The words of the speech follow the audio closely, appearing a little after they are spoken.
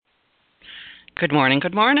Good morning,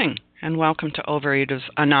 and welcome to Overeaters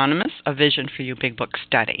Anonymous, a Vision for You Big Book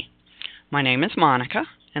study. My name is Monica,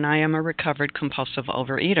 and I am a recovered compulsive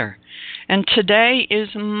overeater. And today is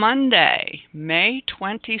Monday, May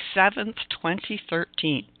 27th,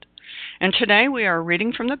 2013. And today we are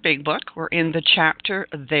reading from the Big Book. We're in the chapter,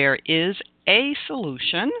 There is a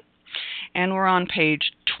Solution. And we're on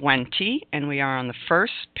page 20, and we are on the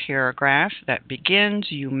first paragraph that begins,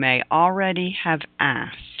 You may already have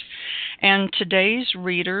asked. And today's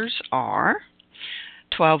readers are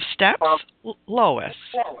 12 Steps, Lois,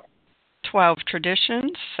 12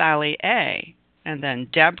 Traditions, Sally A., and then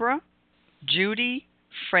Deborah, Judy,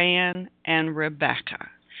 Fran, and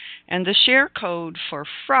Rebecca. And the share code for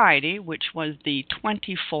Friday, which was the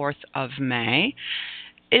 24th of May,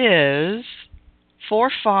 is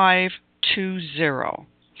 4520.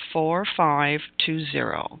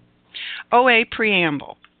 4520. OA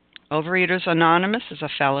Preamble. Overeaters Anonymous is a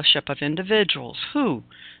fellowship of individuals who,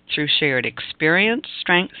 through shared experience,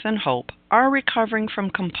 strength, and hope, are recovering from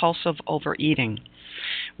compulsive overeating.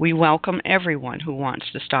 We welcome everyone who wants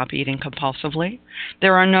to stop eating compulsively.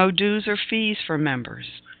 There are no dues or fees for members.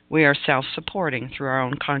 We are self-supporting through our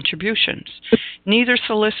own contributions, neither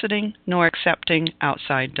soliciting nor accepting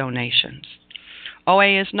outside donations.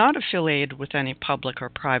 OA is not affiliated with any public or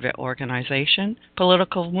private organization,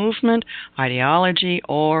 political movement, ideology,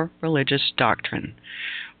 or religious doctrine.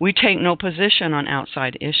 We take no position on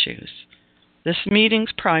outside issues. This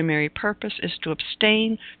meeting's primary purpose is to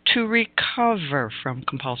abstain, to recover from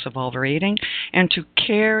compulsive overeating, and to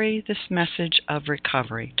carry this message of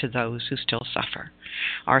recovery to those who still suffer.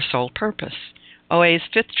 Our sole purpose. OA's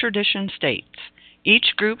fifth tradition states,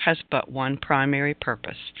 each group has but one primary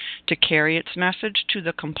purpose, to carry its message to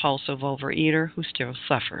the compulsive overeater who still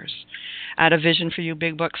suffers. At a Vision for You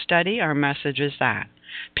Big Book study, our message is that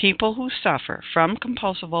people who suffer from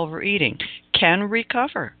compulsive overeating can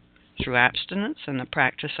recover through abstinence and the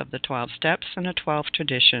practice of the 12 steps and the 12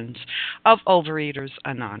 traditions of Overeaters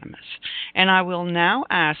Anonymous. And I will now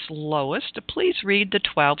ask Lois to please read the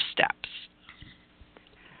 12 steps.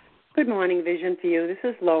 Good morning, Vision for You. This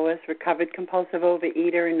is Lois, recovered compulsive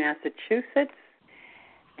overeater in Massachusetts,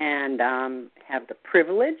 and have the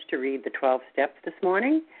privilege to read the 12 steps this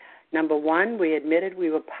morning. Number 1, we admitted we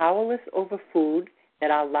were powerless over food,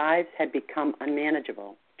 that our lives had become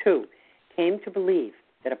unmanageable. 2, came to believe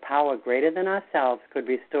that a power greater than ourselves could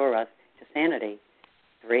restore us to sanity.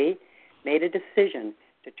 3, made a decision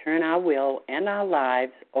to turn our will and our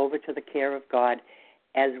lives over to the care of God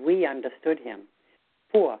as we understood Him.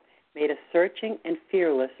 4, made a searching and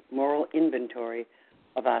fearless moral inventory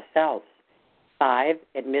of ourselves. 5,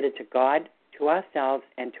 admitted to God, to ourselves,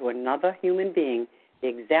 and to another human being the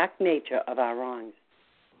exact nature of our wrongs.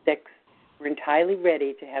 6, we're entirely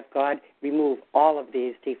ready to have God remove all of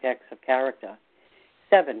these defects of character.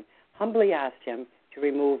 7, humbly asked Him to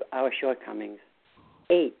remove our shortcomings.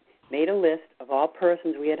 8, made a list of all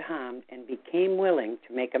persons we had harmed and became willing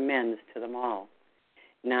to make amends to them all.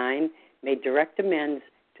 9, made direct amends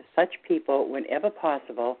to such people whenever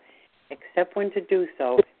possible, except when to do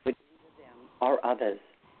so would injure them or others.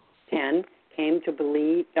 10, came to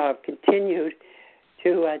believe, continued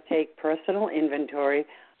to take personal inventory,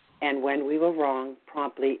 and when we were wrong,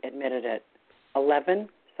 promptly admitted it. 11,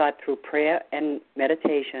 sought through prayer and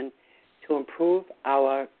meditation to improve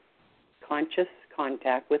our conscious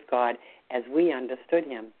contact with God as we understood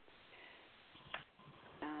Him.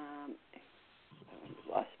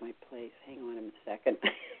 Lost my place. Hang on a second.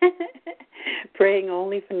 Praying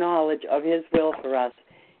only for knowledge of His will for us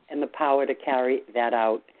and the power to carry that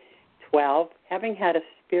out. 12, having had a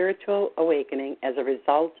spiritual awakening as the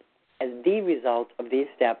result of these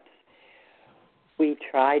steps, we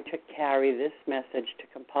tried to carry this message to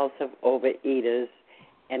compulsive overeaters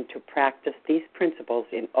and to practice these principles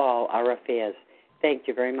in all our affairs. Thank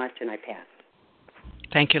you very much, and I pass.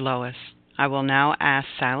 Thank you, Lois. I will now ask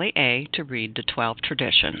Sally A. to read the 12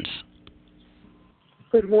 traditions.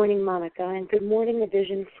 Good morning, Monica, and good morning, A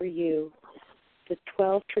Vision for You, the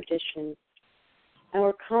 12 traditions.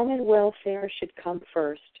 Our common welfare should come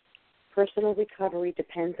first. Personal recovery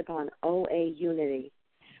depends upon OA unity.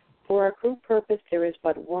 For our group purpose, there is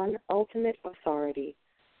but one ultimate authority,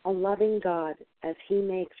 a loving God, as He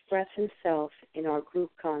may express Himself in our group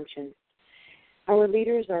conscience. Our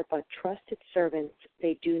leaders are but trusted servants.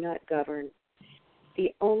 They do not govern.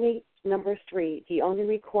 Number 3, the only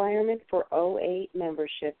requirement for OA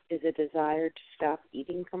membership is a desire to stop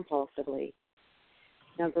eating compulsively.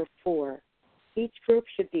 Number 4, each group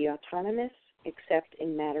should be autonomous except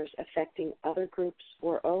in matters affecting other groups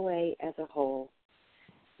or OA as a whole.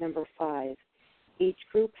 Number 5, each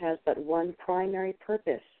group has but one primary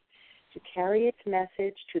purpose, to carry its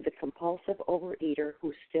message to the compulsive overeater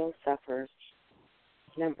who still suffers.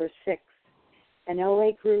 Number 6, an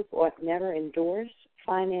OA group ought never endorse,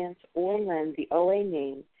 finance, or lend the OA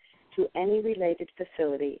name to any related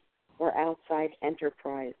facility or outside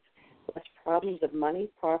enterprise, lest problems of money,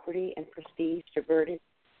 property, and prestige divert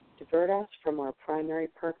us from our primary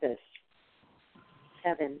purpose.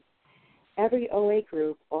 7, every OA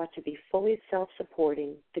group ought to be fully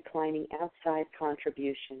self-supporting, declining outside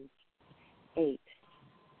contributions. 8,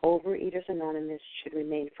 Overeaters Anonymous should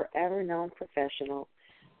remain forever non-professional,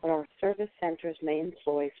 but our service centers may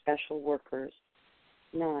employ special workers.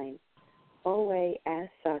 9, OA as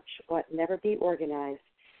such ought never be organized,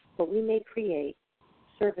 but we may create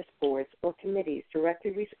service boards or committees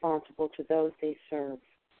directly responsible to those they serve.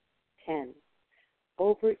 10,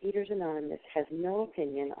 Overeaters Anonymous has no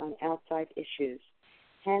opinion on outside issues.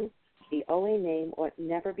 Hence, the OA name ought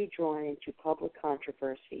never be drawn into public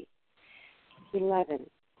controversy. 11,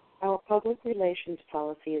 our public relations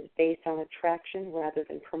policy is based on attraction rather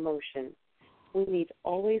than promotion. We need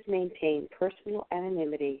always maintain personal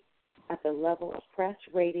anonymity at the level of press,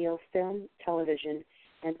 radio, film, television,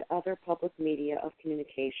 and other public media of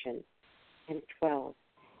communication. And 12,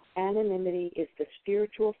 anonymity is the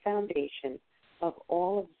spiritual foundation of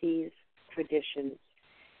all of these traditions,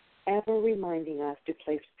 ever reminding us to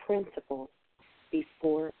place principles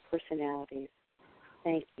before personalities.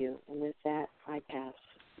 Thank you. And with that, I pass.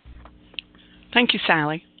 Thank you,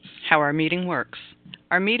 Sally. How our meeting works.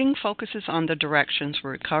 Our meeting focuses on the directions for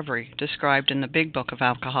recovery described in the Big Book of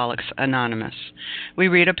Alcoholics Anonymous. We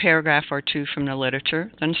read a paragraph or two from the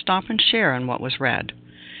literature, then stop and share on what was read.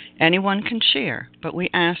 Anyone can share, but we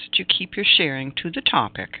ask that you keep your sharing to the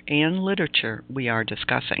topic and literature we are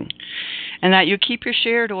discussing, and that you keep your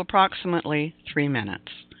share to approximately 3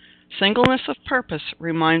 minutes. Singleness of purpose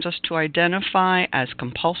reminds us to identify as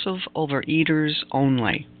compulsive overeaters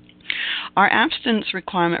only. Our abstinence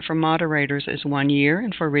requirement for moderators is 1 year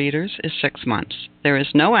and for readers is 6 months. There is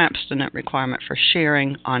no abstinent requirement for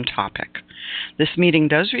sharing on topic. This meeting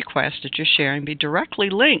does request that your sharing be directly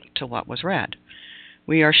linked to what was read.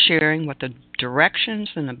 We are sharing what the directions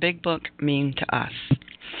in the Big Book mean to us.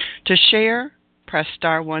 To share, press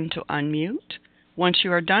star 1 to unmute. Once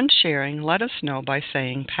you are done sharing, let us know by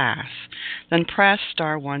saying pass. Then press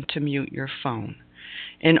star 1 to mute your phone.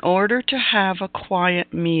 In order to have a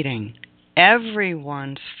quiet meeting,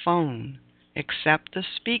 everyone's phone except the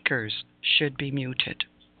speaker's should be muted.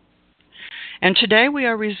 And today we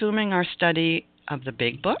are resuming our study of the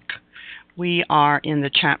Big Book. We are in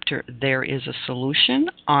the chapter There is a Solution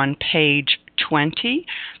on page 20.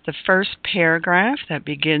 The first paragraph that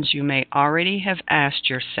begins, you may already have asked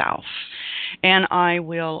yourself. And I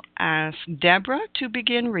will ask Deborah to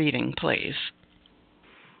begin reading, please.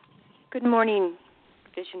 Good morning,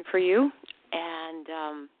 Vision for you.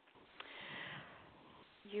 And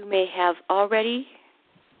you may have already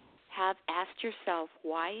asked yourself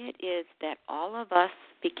why it is that all of us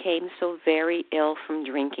became so very ill from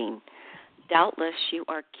drinking. Doubtless you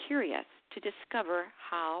are curious to discover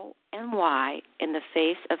how and why, in the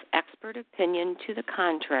face of expert opinion to the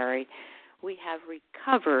contrary, we have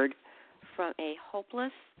recovered from a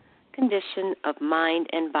hopeless condition of mind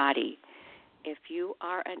and body. If you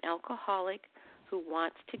are an alcoholic who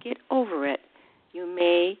wants to get over it, you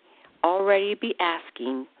may already be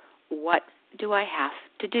asking, what do I have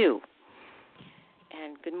to do?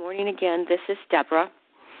 And good morning again. This is Deborah,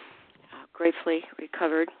 gratefully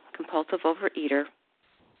recovered compulsive overeater.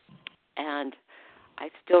 And I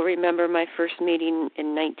still remember my first meeting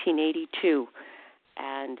in 1982,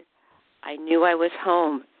 and I knew I was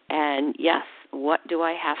home. And yes, what do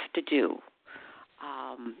I have to do?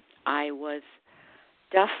 I was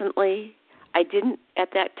definitely, I didn't at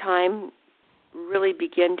that time really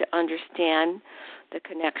begin to understand the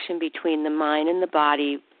connection between the mind and the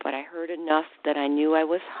body, but I heard enough that I knew I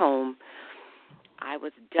was home. I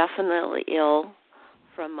was definitely ill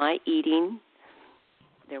from my eating.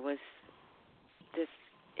 There was this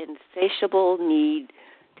insatiable need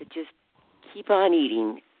to just keep on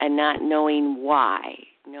eating and not knowing why,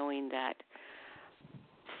 knowing that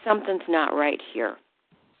something's not right here.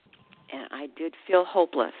 And I did feel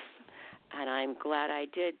hopeless, and I'm glad I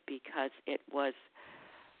did, because it was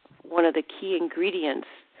one of the key ingredients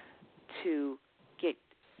to get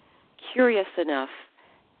curious enough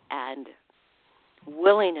and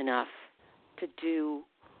willing enough to do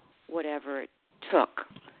whatever it took.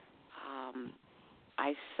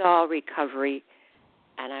 I saw recovery,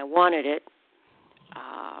 and I wanted it.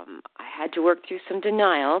 I had to work through some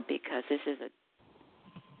denial, because this is a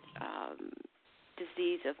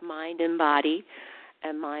disease of mind and body,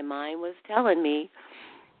 and my mind was telling me,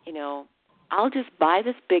 I'll just buy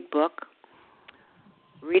this big book,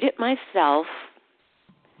 read it myself,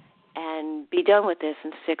 and be done with this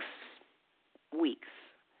in 6 weeks.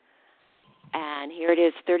 And here it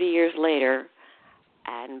is 30 years later,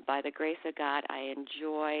 and by the grace of God, I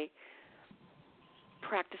enjoy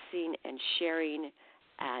practicing and sharing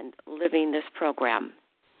and living this program.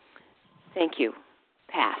 Thank you.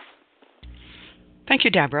 Pass. Thank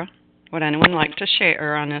you, Deborah. Would anyone like to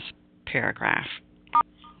share on this paragraph?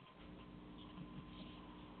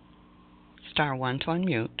 Star 1 to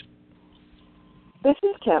unmute. This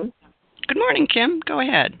is Kim. Good morning, Kim. Go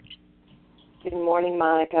ahead. Good morning,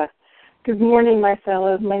 Monica. Good morning, my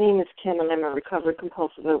fellows. My name is Kim, and I'm a recovered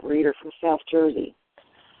compulsive overeater from South Jersey.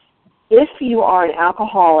 If you are an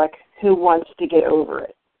alcoholic who wants to get over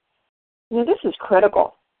it, this is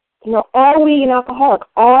critical. Are we an alcoholic?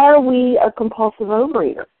 Are we a compulsive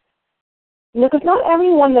overeater? Because not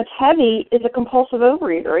everyone that's heavy is a compulsive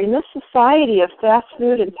overeater. In this society of fast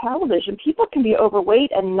food and television, people can be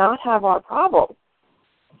overweight and not have our problem.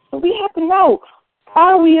 So we have to know,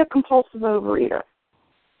 are we a compulsive overeater?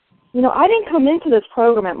 I didn't come into this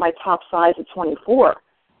program at my top size at 24.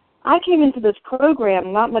 I came into this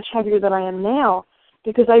program not much heavier than I am now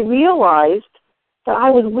because I realized that I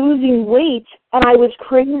was losing weight and I was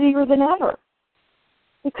crazier than ever.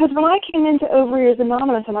 Because when I came into Overeaters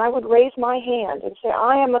Anonymous and I would raise my hand and say,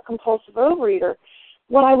 I am a compulsive overeater,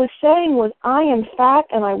 what I was saying was, I am fat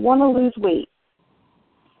and I want to lose weight.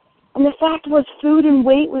 And the fact was, food and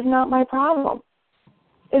weight was not my problem.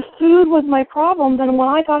 If food was my problem, then when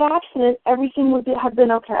I got abstinent, everything would have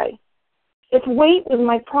been okay. If weight was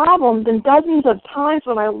my problem, then dozens of times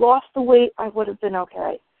when I lost the weight, I would have been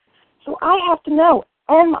okay. So I have to know,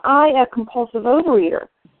 am I a compulsive overeater?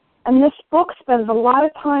 And this book spends a lot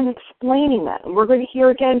of time explaining that. And we're going to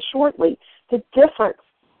hear again shortly the difference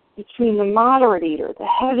between the moderate eater, the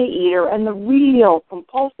heavy eater, and the real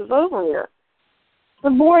compulsive overeater.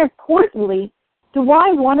 But more importantly, do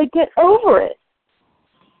I want to get over it?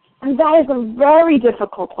 And that is a very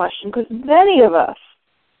difficult question because many of us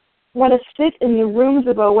want to sit in the rooms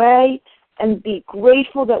of OA and be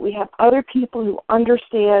grateful that we have other people who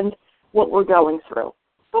understand what we're going through.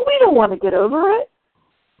 But we don't want to get over it.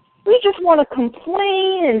 We just want to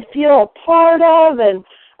complain and feel a part of and,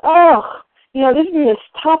 this is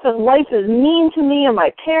as tough and life is mean to me and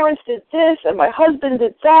my parents did this and my husband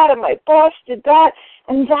did that and my boss did that,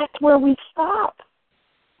 and that's where we stop.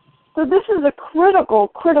 So this is a critical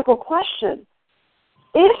question.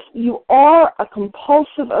 If you are a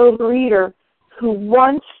compulsive overeater who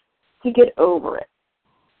wants to get over it,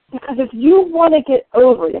 because if you want to get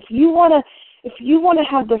over it, if you want to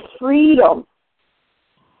have the freedom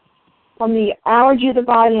from the allergy of the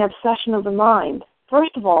body and obsession of the mind,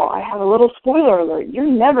 first of all, I have a little spoiler alert. You're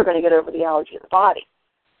never going to get over the allergy of the body.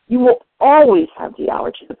 You will always have the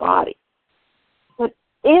allergy of the body. But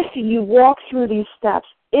if you walk through these steps,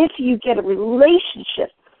 if you get a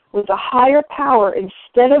relationship with a higher power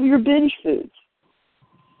instead of your binge foods,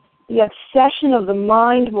 the obsession of the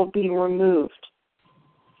mind will be removed.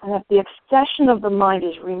 And if the obsession of the mind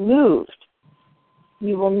is removed,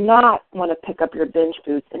 you will not want to pick up your binge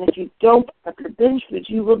foods. And if you don't pick up your binge foods,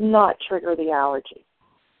 you will not trigger the allergy.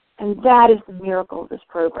 And that is the miracle of this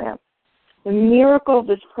program. The miracle of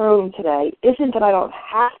this program today isn't that I don't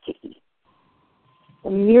have to eat. The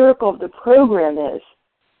miracle of the program is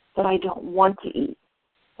that I don't want to eat.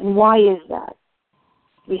 And why is that?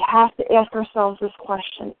 We have to ask ourselves this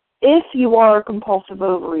question. If you are a compulsive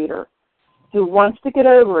overeater who wants to get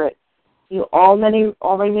over it, you already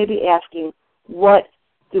may be asking, what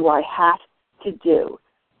do I have to do?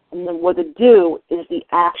 And then what to do is the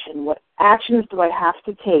action. What actions do I have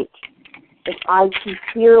to take if I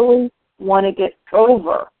sincerely want to get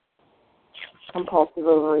over compulsive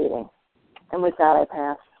overeating? And with that, I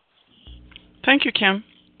pass. Thank you, Kim.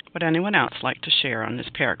 Would anyone else like to share on this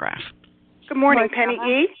paragraph? Good morning, Penny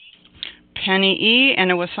E. Penny E,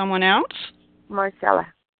 and it was someone else? Marcella.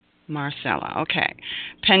 Marcella, okay.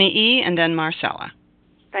 Penny E and then Marcella.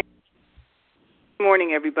 Thank you. Good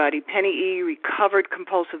morning, everybody. Penny E, recovered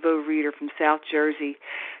compulsive overeater from South Jersey.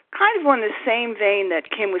 Kind of on the same vein that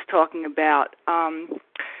Kim was talking about.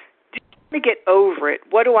 To get over it,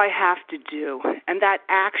 what do I have to do? And that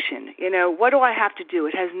action, what do I have to do?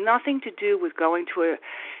 It has nothing to do with going to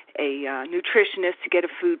a nutritionist to get a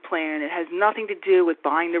food plan. It has nothing to do with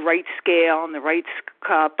buying the right scale and the right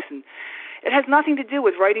cups. And it has nothing to do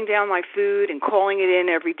with writing down my food and calling it in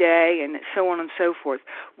every day and so on and so forth.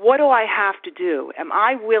 What do I have to do? Am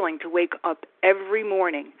I willing to wake up every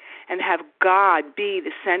morning and have God be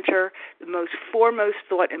the center, the most foremost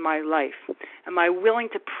thought in my life? Am I willing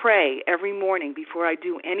to pray every morning before I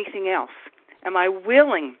do anything else? Am I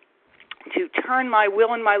willing to turn my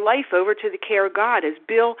will and my life over to the care of God, as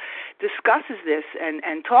Bill discusses this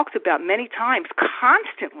and talks about many times,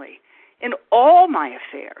 constantly, in all my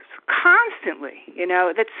affairs, constantly.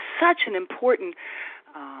 That's such an important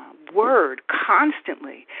word,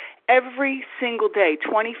 constantly, every single day,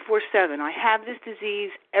 24/7. I have this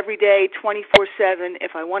disease every day, 24/7.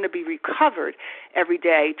 If I want to be recovered every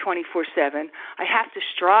day, 24/7, I have to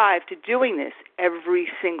strive to doing this every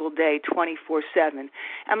single day, 24/7.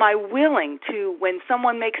 Am I willing to, when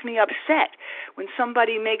someone makes me upset, when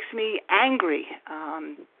somebody makes me angry,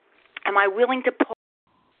 am I willing to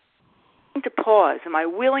pause? Am I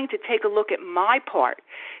willing to take a look at my part?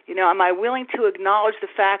 Am I willing to acknowledge the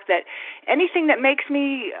fact that anything that makes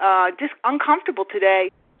me uncomfortable today,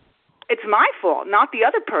 it's my fault, not the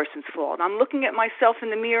other person's fault. I'm looking at myself in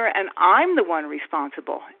the mirror and I'm the one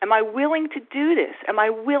responsible. Am I willing to do this? Am I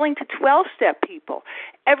willing to 12-step people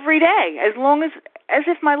every day, as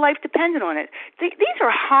if my life depended on it? These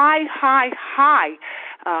are high.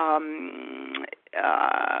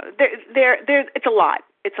 It's a lot.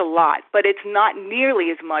 It's a lot, but it's not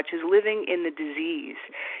nearly as much as living in the disease,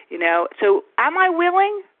 So am I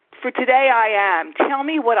willing? For today, I am. Tell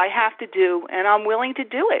me what I have to do, and I'm willing to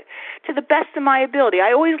do it to the best of my ability.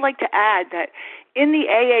 I always like to add that in the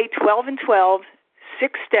AA 12 and 12,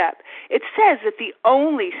 6-step, it says that the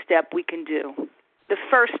only step we can do, the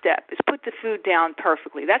first step, is put the food down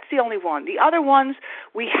perfectly. That's the only one. The other ones,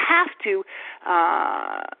 we have to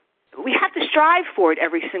strive for it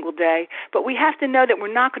every single day, but we have to know that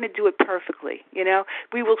we're not going to do it perfectly.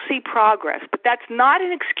 We will see progress, but that's not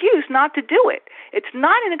an excuse not to do it. It's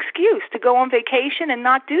not an excuse to go on vacation and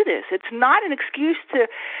not do this. It's not an excuse to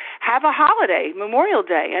have a holiday, Memorial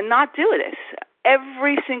Day, and not do this.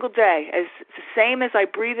 Every single day, as the same as I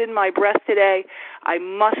breathe in my breath today, I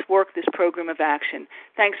must work this program of action.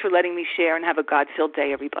 Thanks for letting me share, and have a God-filled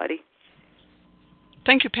day, everybody.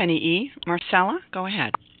 Thank you, Penny E. Marcella, go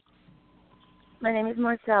ahead. My name is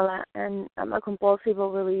Marcella, and I'm a compulsive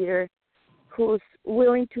overeater who's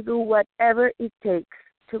willing to do whatever it takes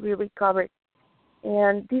to be recovered.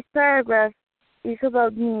 And this paragraph is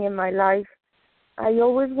about me and my life. I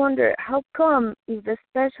always wonder, how come if the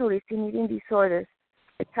specialist in eating disorders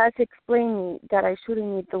has explained me that I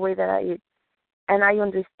shouldn't eat the way that I eat, and I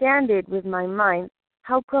understand it with my mind,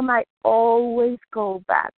 how come I always go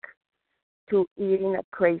back to eating a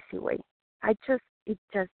crazy way? I just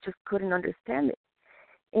couldn't understand it.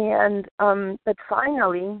 And but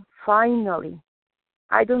finally,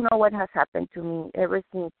 I don't know what has happened to me ever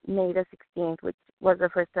since May the 16th, which was the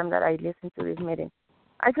first time that I listened to this meeting.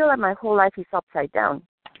 I feel like my whole life is upside down.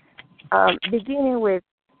 Beginning with,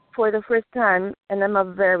 for the first time, and I'm a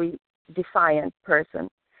very defiant person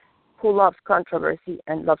who loves controversy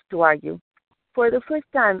and loves to argue. For the first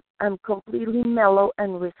time, I'm completely mellow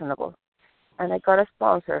and reasonable. And I got a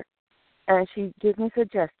sponsor, and she gives me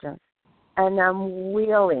suggestions, and I'm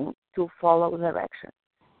willing to follow direction.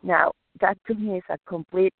 Now, that to me is a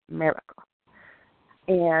complete miracle.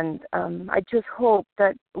 And I just hope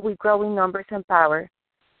that we grow in numbers and power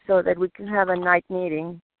so that we can have a night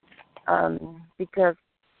meeting, because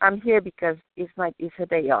I'm here because it's a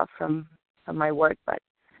day off from my work, but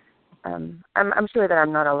I'm sure that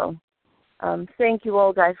I'm not alone. Thank you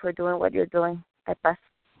all, guys, for doing what you're doing. I pass.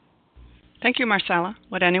 Thank you, Marcella.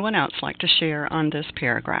 Would anyone else like to share on this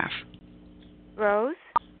paragraph? Rose?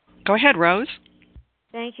 Go ahead, Rose.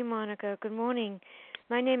 Thank you, Monica. Good morning.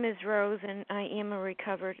 My name is Rose, and I am a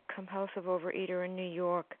recovered compulsive overeater in New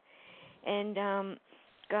York. And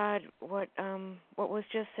God, what was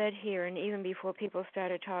just said here, and even before people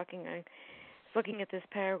started talking, I was looking at this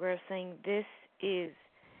paragraph saying, this is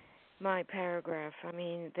my paragraph. I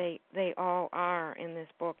mean, they all are in this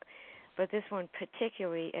book, but this one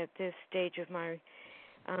particularly at this stage of my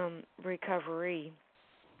recovery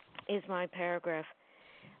is my paragraph.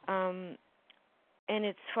 And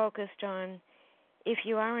it's focused on, if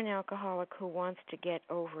you are an alcoholic who wants to get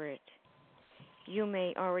over it, you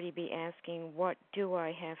may already be asking, what do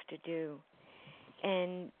I have to do?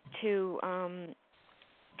 And to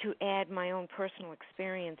add my own personal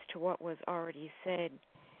experience to what was already said,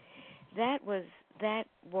 this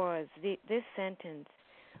sentence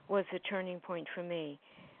was a turning point for me.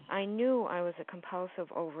 I knew I was a compulsive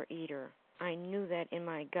overeater. I knew that in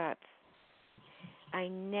my guts. I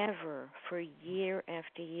never, for year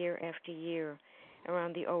after year after year,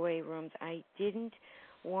 around the OA rooms, I didn't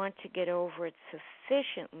want to get over it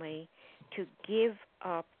sufficiently to give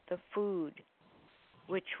up the food,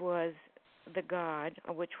 which was the God,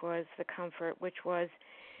 which was the comfort, which was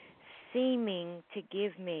seeming to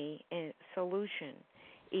give me a solution,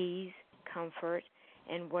 ease, comfort,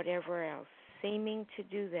 and whatever else, seeming to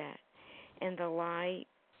do that. And the lie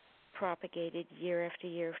propagated year after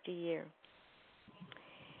year after year.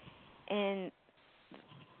 And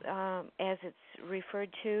as it's referred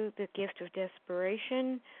to, the gift of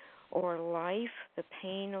desperation or life, the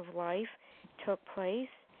pain of life took place.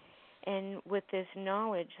 And with this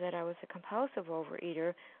knowledge that I was a compulsive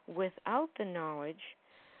overeater, without the knowledge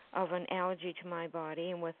of an allergy to my body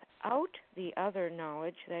and without the other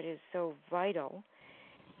knowledge that is so vital,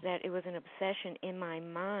 that it was an obsession in my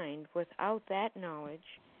mind, without that knowledge,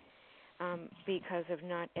 because of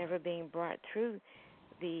not ever being brought through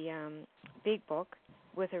the big book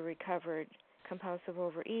with a recovered compulsive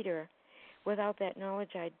overeater, without that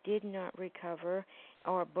knowledge I did not recover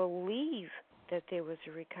or believe that there was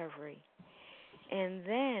a recovery. And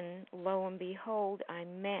then, lo and behold, I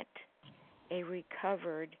met a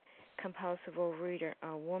recovered compulsive overeater,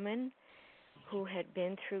 a woman who had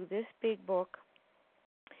been through this big book,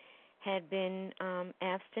 had been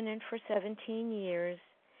abstinent for 17 years,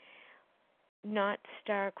 not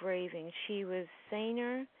stark raving. She was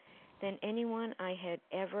saner than anyone I had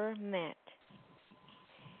ever met.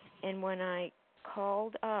 And when I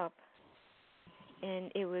called up,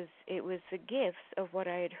 and it was the gifts of what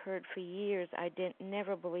I had heard for years, I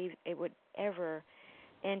never believed it would ever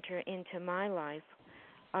enter into my life,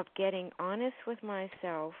 of getting honest with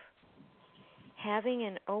myself, having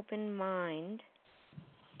an open mind,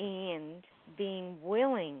 and being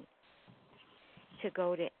willing to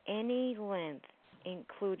go to any length,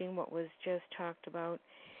 including what was just talked about,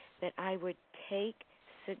 that I would take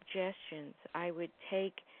suggestions, I would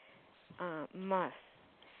take musts,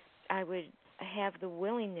 I would have the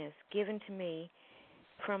willingness given to me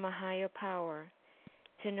from a higher power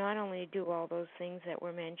to not only do all those things that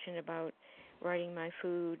were mentioned about writing my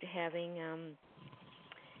food, having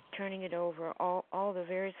turning it over, all the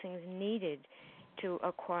various things needed to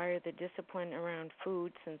acquire the discipline around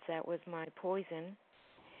food, since that was my poison,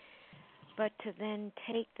 but to then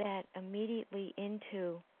take that immediately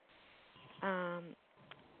into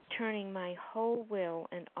turning my whole will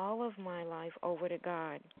and all of my life over to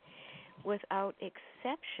God, without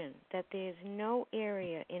exception, that there's no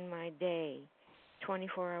area in my day,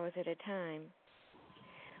 24 hours at a time,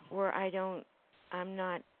 where I'm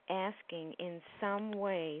not asking in some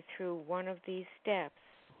way through one of these steps,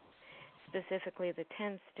 specifically the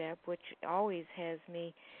 10th step, which always has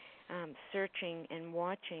me searching and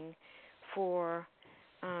watching for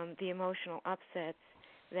the emotional upsets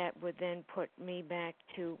that would then put me back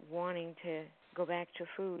to wanting to go back to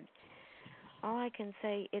food. All I can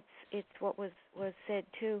say, it's what was said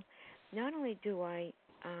too. Not only do I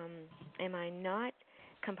am I not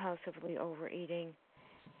compulsively overeating,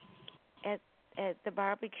 at the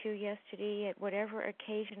barbecue yesterday, at whatever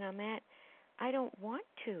occasion I'm at, I don't want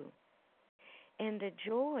to. And the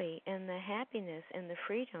joy and the happiness and the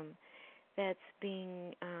freedom that's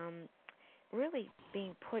being really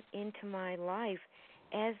being put into my life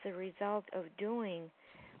as the result of doing,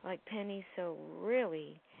 like Penny so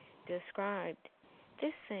really described,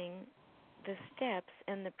 this thing, the steps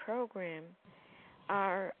and the program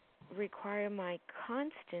require my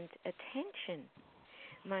constant attention,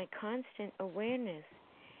 my constant awareness.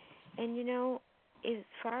 And as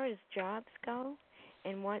far as jobs go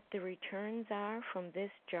and what the returns are from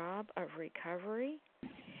this job of recovery,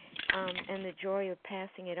 and the joy of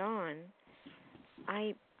passing it on,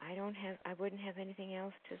 I wouldn't have anything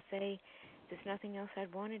else to say. There's nothing else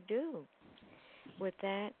I'd want to do. With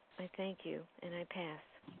that, I thank you, and I pass.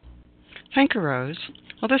 Thank you, Rose.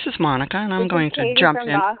 Well, this is Monica, and I'm going to Katie jump from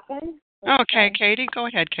in. Boston. Okay, Katie, go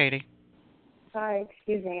ahead, Katie. Sorry,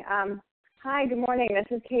 excuse me. Hi, good morning.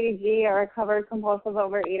 This is Katie G., a recovered compulsive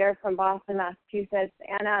overeater from Boston, Massachusetts.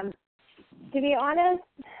 And to be honest,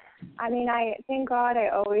 I thank God I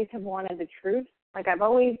always have wanted the truth.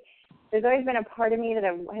 There's always been a part of me that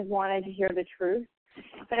has wanted to hear the truth.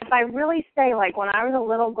 But if I really say, when I was a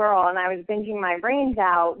little girl and I was binging my brains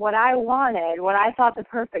out, what I wanted, what I thought the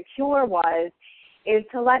perfect cure was, is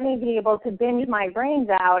to let me be able to binge my brains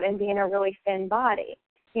out and be in a really thin body.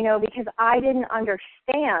 Because I didn't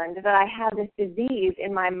understand that I had this disease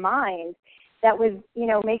in my mind that was,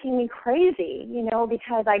 making me crazy,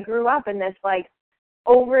 because I grew up in this,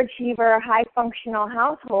 overachiever, high-functional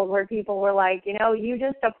household where people were like, you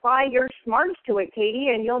just apply your smarts to it, Katie,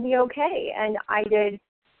 and you'll be okay. And I did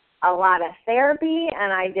a lot of therapy,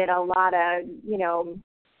 and I did a lot of,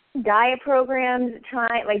 diet programs,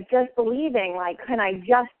 just believing, can I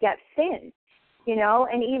just get thin? you know.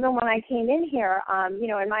 And even when I came in here, you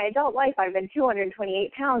know, in my adult life, I've been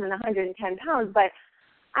 228 pounds and 110 pounds, but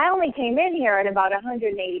I only came in here at about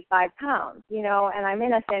 185 pounds, you know, and I'm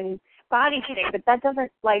in a thin body today, but that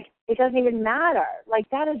doesn't, like, it doesn't even matter. Like,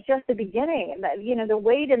 that is just the beginning. And you know, the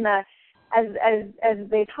weight and the, as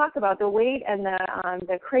they talk about the weight and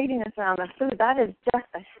the craziness around the food, that is just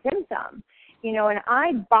a symptom, you know. And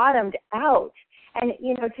I bottomed out, and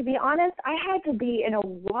you know, to be honest, I had to be in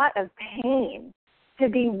a lot of pain to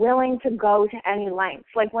be willing to go to any lengths.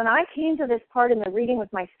 Like, when I came to this part in the reading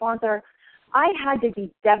with my sponsor, I had to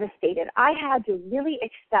be devastated. I had to really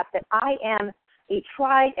accept that I am a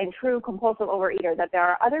tried and true compulsive overeater, that there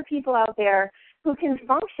are other people out there who can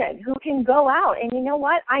function, who can go out. And you know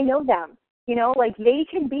what? I know them. You know, like, they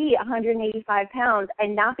can be 185 pounds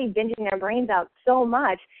and not be binging their brains out so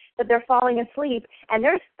much that they're falling asleep and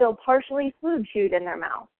there's still partially food chewed in their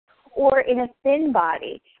mouth, or in a thin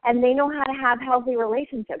body, and they know how to have healthy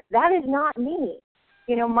relationships. That is not me.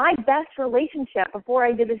 You know, my best relationship before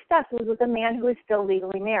I did the steps was with a man who is still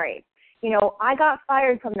legally married. You know, I got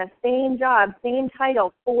fired from the same job, same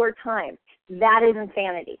title 4 times. That is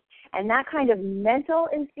insanity. And that kind of mental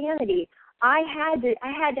insanity, I had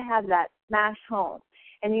to have that smashed home.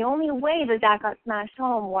 And the only way that got smashed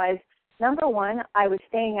home was, number one, I was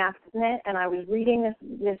staying abstinent and I was reading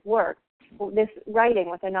this writing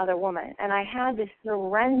with another woman. And I had to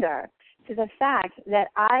surrender to the fact that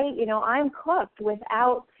I'm cooked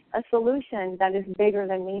without a solution that is bigger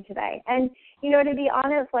than me today. And, you know, to be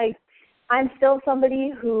honest, like, I'm still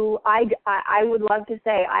somebody who I would love to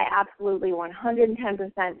say I absolutely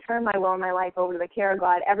 110% turn my will and my life over to the care of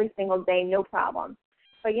God every single day, no problem.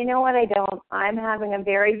 But you know what? I don't. I'm having a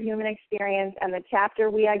very human experience, and the chapter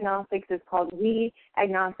We Agnostics is called We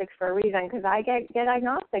Agnostics for a reason, because I get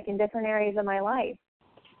agnostic in different areas of my life.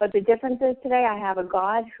 But the difference is today I have a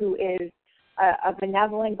God who is a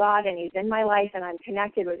benevolent God, and he's in my life, and I'm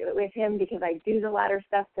connected with him because I do the latter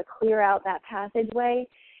steps to clear out that passageway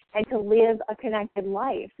and to live a connected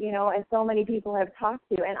life, you know, as so many people have talked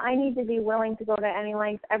to. And I need to be willing to go to any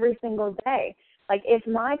length every single day. Like, if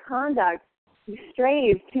my conduct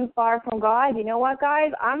strays too far from God, you know what,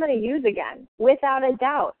 guys? I'm going to use again, without a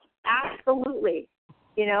doubt. Absolutely.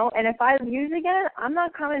 You know, and if I use again, I'm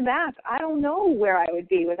not coming back. I don't know where I would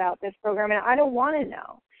be without this program, and I don't want to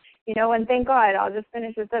know. You know, and thank God, I'll just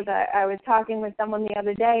finish with this. I was talking with someone the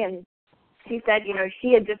other day, and she said, you know,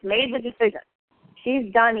 she had just made the decision.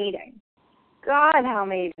 She's done eating. God, how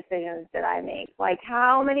many decisions did I make? Like,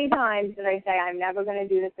 how many times did I say I'm never going to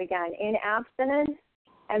do this again, in abstinence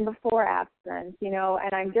and before abstinence, you know?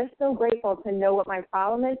 And I'm just so grateful to know what my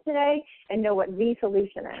problem is today and know what the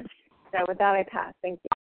solution is. So with that, I pass. Thank you.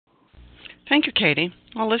 Thank you, Katie.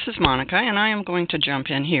 Well, this is Monica, and I am going to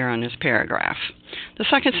jump in here on this paragraph. The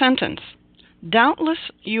second sentence.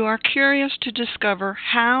 Doubtless you are curious to discover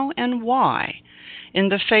how and why, in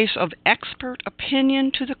the face of expert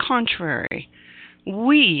opinion to the contrary,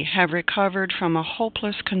 we have recovered from a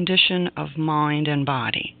hopeless condition of mind and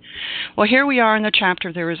body. Well, here we are in the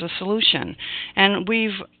chapter, There is a Solution. And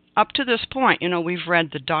up to this point, you know, we've read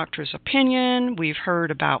the doctor's opinion, we've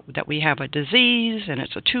heard about that we have a disease, and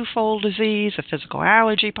it's a twofold disease, a physical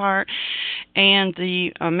allergy part, and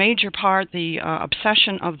the major part, the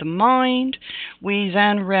obsession of the mind. We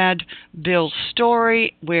then read Bill's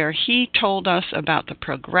story, where he told us about the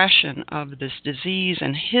progression of this disease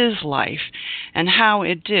in his life, and how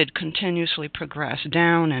it did continuously progress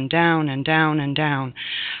down and down and down and down,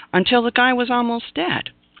 until the guy was almost dead.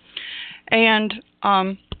 And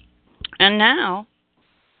now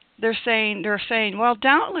they're saying, well,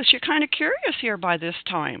 doubtless you're kind of curious here by this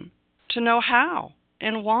time to know how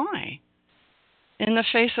and why, in the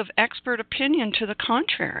face of expert opinion to the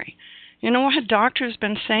contrary. You know what doctors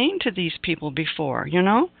been saying to these people before, you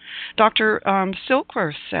know? Dr.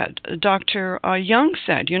 Silkworth said, Dr. Young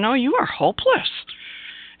said, you know, you are hopeless.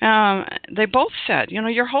 They both said, you know,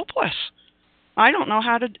 you're hopeless. I don't know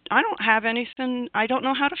how to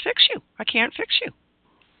fix you. I can't fix you.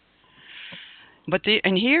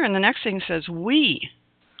 And here in the next thing says we.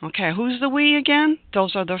 Okay, who's the we again?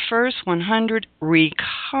 Those are the first 100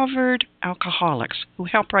 recovered alcoholics who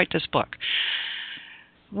helped write this book.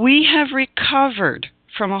 We have recovered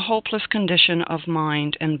from a hopeless condition of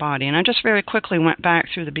mind and body. And I just very quickly went back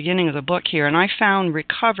through the beginning of the book here, and I found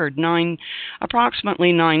recovered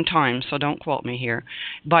approximately 9 times, so don't quote me here,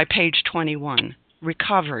 by page 21.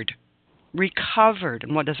 Recovered.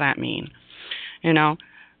 And what does that mean? You know,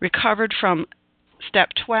 recovered from step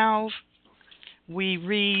 12, we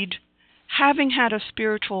read, having had a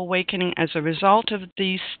spiritual awakening as a result of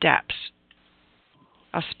these steps.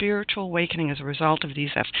 a spiritual awakening as a result of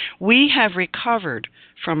these steps. We have recovered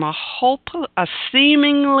from a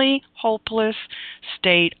seemingly hopeless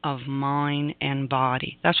state of mind and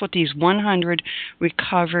body. That's what these 100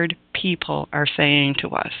 recovered people are saying to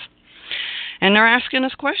us. And they're asking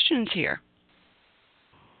us questions here.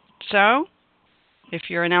 So, if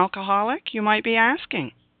you're an alcoholic, you might be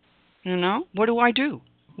asking, what do I do?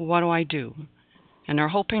 What do I do? And they're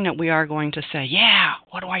hoping that we are going to say, yeah,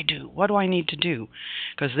 what do I do? What do I need to do?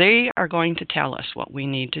 Because they are going to tell us what we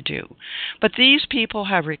need to do. But these people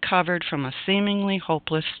have recovered from a seemingly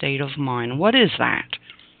hopeless state of mind. What is that?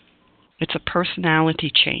 It's a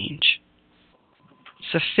personality change,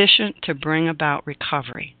 sufficient to bring about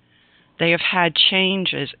recovery. They have had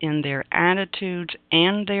changes in their attitudes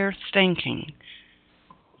and their thinking.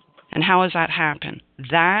 And how does that happen?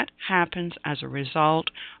 That happens as a result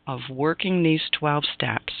of working these 12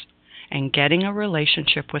 steps and getting a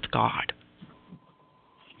relationship with God.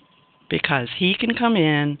 Because He can come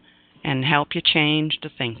in and help you change the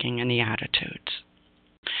thinking and the attitudes.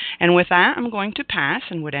 And with that, I'm going to pass,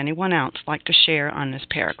 and would anyone else like to share on this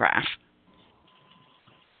paragraph?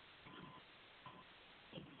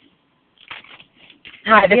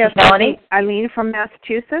 Hi, this is Melanie. Eileen from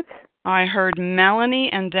Massachusetts. I heard Melanie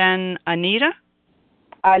and then Anita.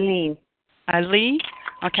 Eileen. Ali.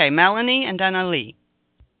 Okay, Melanie and then Ali.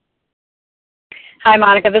 Hi,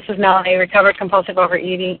 Monica. This is Melanie, recovered compulsive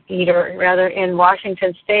overeater, in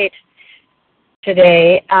Washington State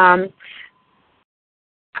today. I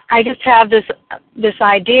just have this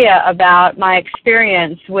idea about my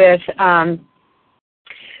experience with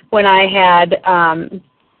when I had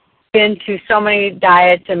been to so many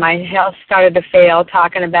diets and my health started to fail,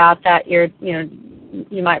 talking about that you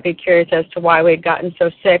might be curious as to why we had gotten so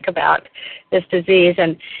sick about this disease.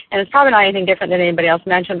 And it's probably not anything different than anybody else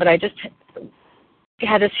mentioned, but I just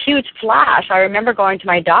had this huge flash. I remember going to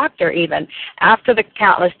my doctor even after the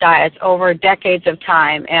countless diets over decades of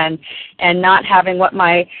time and not having what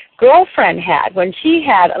my girlfriend had when she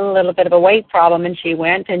had a little bit of a weight problem, and she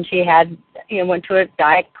went and she had went to a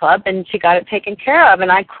diet club and she got it taken care of,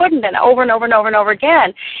 and I couldn't, and over and over and over and over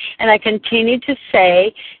again. And I continued to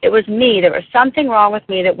say it was me. There was something wrong with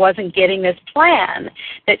me that wasn't getting this plan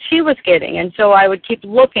that she was getting. And so I would keep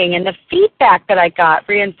looking, and the feedback that I got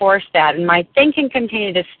reinforced that, and my thinking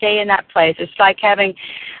continued to stay in that place. It's like having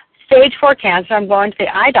stage 4 cancer. I'm going to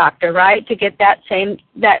the eye doctor, right, to get that need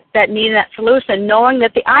and that solution, knowing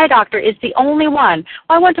that the eye doctor is the only one.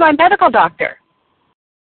 Well, I went to my medical doctor.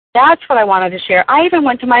 That's what I wanted to share. I even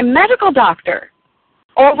went to my medical doctor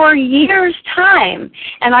over years' time,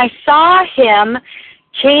 and I saw him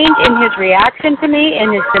change in his reaction to me,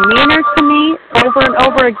 in his demeanor to me, over and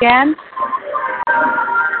over again.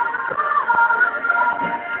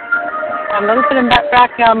 A little bit of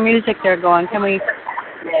background music there going. Can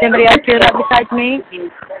anybody else hear that besides me?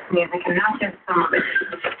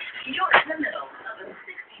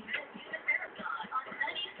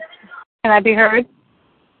 Can I be heard?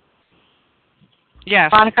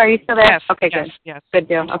 Yes. Monica, are you still there? Yes. Okay, yes, good. Yes. Good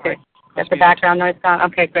deal. Okay. Got the background noise gone?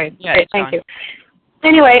 Okay, great. Yeah, great, thank you.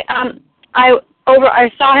 Anyway, I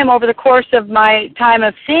saw him over the course of my time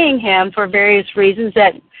of seeing him for various reasons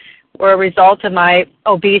that were a result of my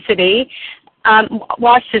obesity.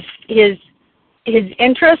 Watched his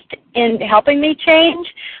interest in helping me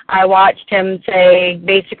change. I watched him say,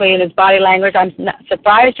 basically in his body language, I'm not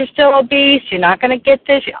surprised you're still obese. You're not going to get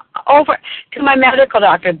this. Over to my medical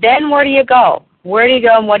doctor. Then where do you go? Where do you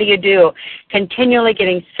go and what do you do? Continually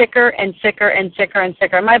getting sicker and sicker and sicker and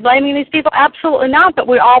sicker. Am I blaming these people? Absolutely not, but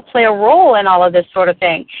we all play a role in all of this sort of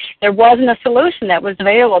thing. There wasn't a solution that was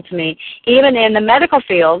available to me. Even in the medical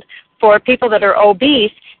field, for people that are obese,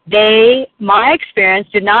 my experience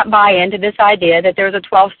did not buy into this idea that there was a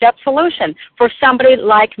 12-step solution for somebody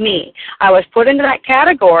like me. I was put into that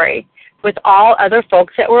category with all other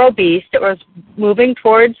folks that were obese, that was moving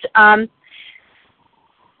towards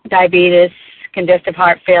diabetes, congestive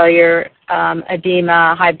heart failure,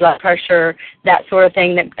 edema, high blood pressure, that sort of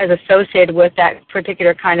thing that is associated with that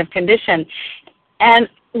particular kind of condition. And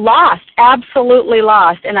lost, absolutely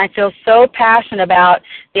lost. And I feel so passionate about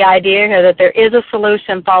the idea here that there is a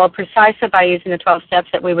solution followed precisely by using the 12 steps,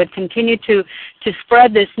 that we would continue to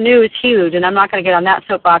spread this news huge. And I'm not going to get on that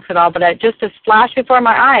soapbox at all, but it just has flashed before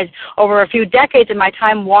my eyes over a few decades of my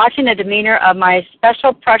time watching the demeanor of my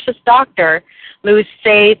special precious doctor lose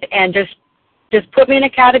faith and just put me in a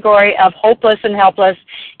category of hopeless and helpless,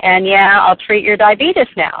 and yeah, I'll treat your diabetes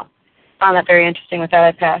now. Found that very interesting. With that,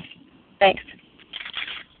 I pass. Thanks.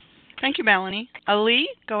 Thank you, Melanie. Ali,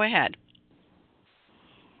 go ahead.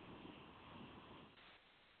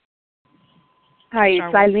 Hi,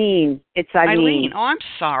 it's Eileen. It's Eileen. Eileen. Oh, I'm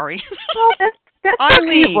sorry. Oh, that's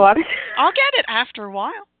Eileen. okay, look. I'll get it after a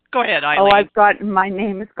while. Go ahead, Eileen. Oh, my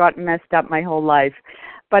name has gotten messed up my whole life.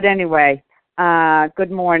 But anyway,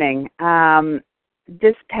 good morning.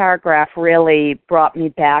 This paragraph really brought me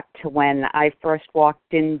back to when I first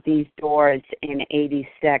walked in these doors in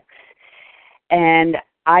 '86. And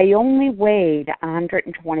I only weighed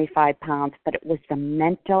 125 pounds, but it was the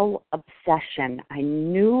mental obsession. I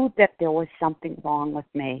knew that there was something wrong with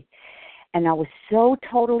me. And I was so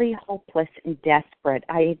totally hopeless and desperate.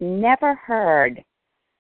 I had never heard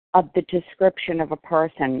of the description of a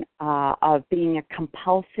person of being a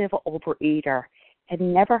compulsive overeater. Had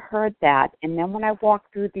never heard that. And then when I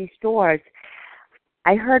walked through these doors,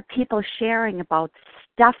 I heard people sharing about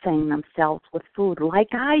stuffing themselves with food like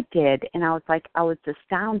I did. And I was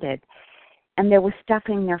astounded. And they were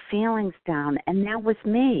stuffing their feelings down. And that was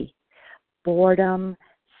me. Boredom,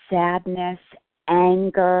 sadness,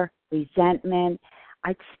 anger, resentment.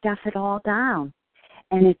 I'd stuff it all down.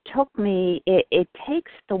 And it took me, it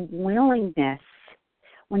takes the willingness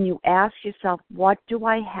when you ask yourself, what do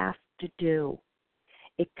I have to do?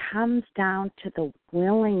 It comes down to the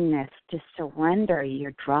willingness to surrender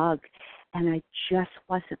your drug. And I just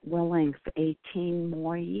wasn't willing for 18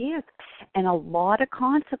 more years. And a lot of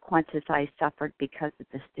consequences I suffered because of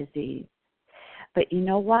this disease. But you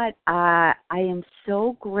know what? I am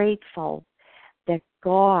so grateful that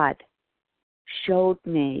God showed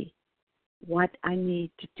me what I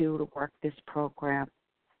need to do to work this program.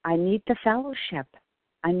 I need the fellowship.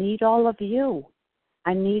 I need all of you.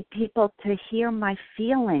 I need people to hear my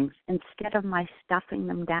feelings instead of my stuffing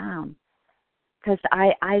them down. Because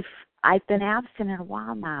I've been abstinent a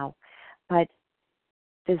while now, but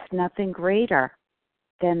there's nothing greater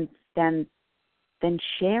than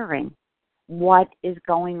sharing what is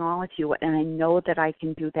going on with you. And I know that I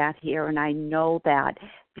can do that here, and I know that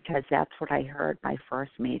because that's what I heard my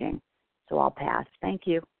first meeting. So I'll pass. Thank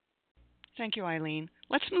you. Thank you, Eileen.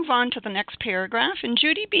 Let's move on to the next paragraph. And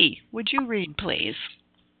Judy B., would you read, please?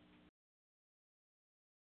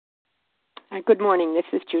 Good morning. This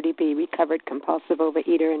is Judy B., recovered compulsive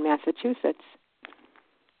overeater in Massachusetts.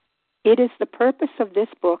 It is the purpose of this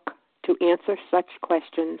book to answer such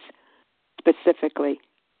questions specifically.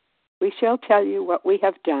 We shall tell you what we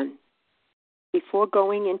have done. Before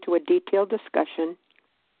going into a detailed discussion,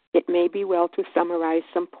 it may be well to summarize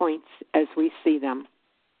some points as we see them.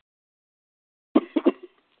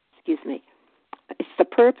 Excuse me. It's the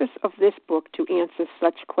purpose of this book to answer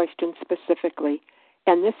such questions specifically,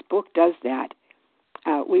 and this book does that.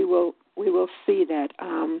 We will see that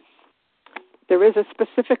there is a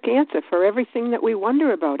specific answer for everything that we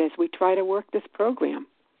wonder about as we try to work this program.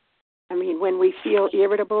 I mean, when we feel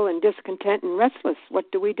irritable and discontent and restless,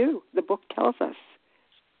 what do? The book tells us.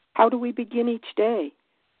 How do we begin each day?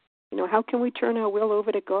 How can we turn our will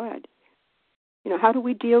over to God? How do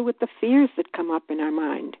we deal with the fears that come up in our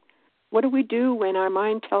mind? What do we do when our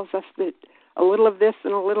mind tells us that a little of this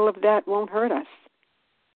and a little of that won't hurt us?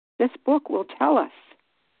 This book will tell us.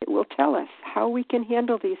 It will tell us how we can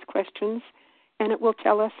handle these questions, and it will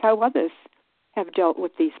tell us how others have dealt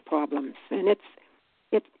with these problems. And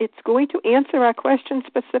it's going to answer our questions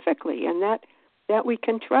specifically, and that we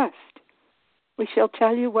can trust. We shall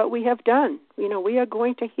tell you what we have done. We are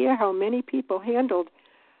going to hear how many people handled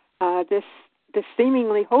this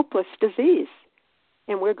seemingly hopeless disease,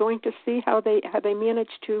 and we're going to see how they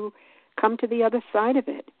managed to come to the other side of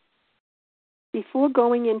it. Before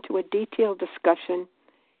going into a detailed discussion,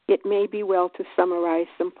 it may be well to summarize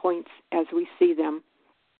some points as we see them.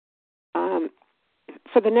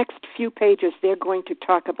 For the next few pages, they're going to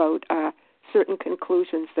talk about certain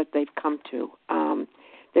conclusions that they've come to.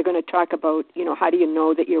 They're going to talk about, how do you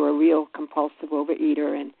know that you're a real compulsive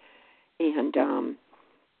overeater, and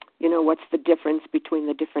what's the difference between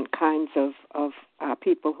the different kinds of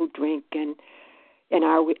people who drink, and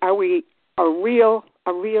are we a real?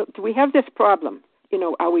 Do we have this problem?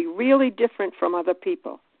 Are we really different from other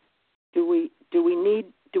people? Do we need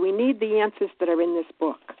the answers that are in this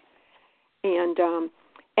book? And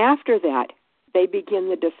after that, they begin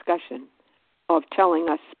the discussion of telling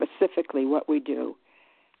us specifically what we do.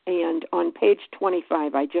 And on page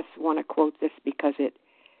 25, I just want to quote this because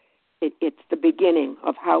it's the beginning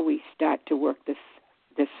of how we start to work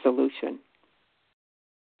this solution.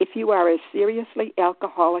 If you are as seriously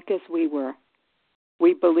alcoholic as we were,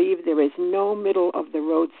 we believe there is no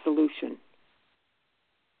middle-of-the-road solution.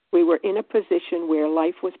 We were in a position where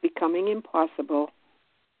life was becoming impossible,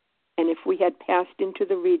 and if we had passed into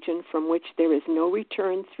the region from which there is no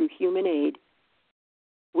return through human aid,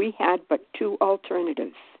 we had but two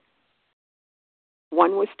alternatives.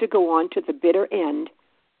 One was to go on to the bitter end,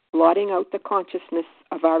 blotting out the consciousness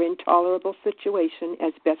of our intolerable situation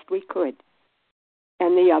as best we could,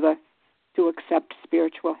 and the other to accept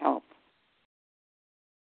spiritual help.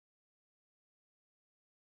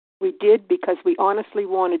 We did because we honestly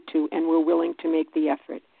wanted to and were willing to make the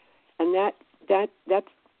effort. And that's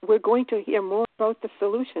we're going to hear more about the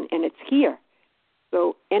solution, and it's here.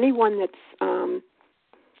 So anyone that's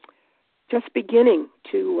just beginning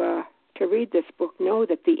to read this book, know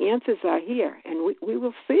that the answers are here, and we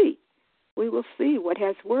will see. We will see what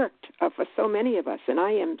has worked for so many of us. And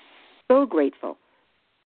I am so grateful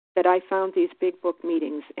that I found these big book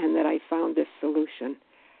meetings and that I found this solution.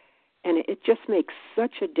 And it just makes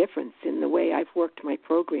such a difference in the way I've worked my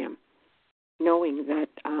program, knowing that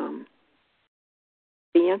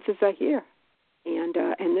the answers are here.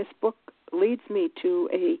 And this book leads me to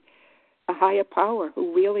a higher power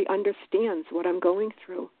who really understands what I'm going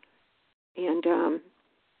through.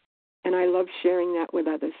 And I love sharing that with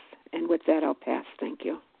others. And with that, I'll pass. Thank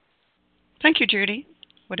you. Thank you, Judy.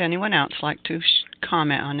 Would anyone else like to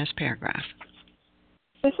comment on this paragraph?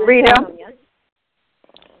 Rita?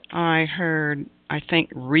 I heard, I think,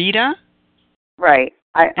 Rita. Right.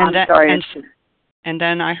 I'm sorry. And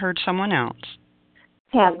then I heard someone else.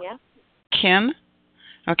 Kim. Kim?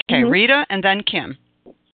 Okay, Rita and then Kim.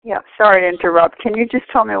 Yeah, sorry to interrupt. Can you just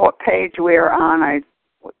tell me what page we're on? I've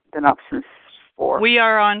been up since 4. We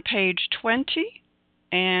are on page 20,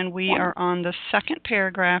 and we are on the second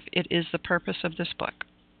paragraph. It is the purpose of this book.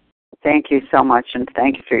 Thank you so much, and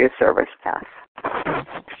thank you for your service, Tess.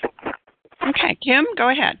 Okay, Kim, go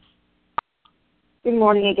ahead. Good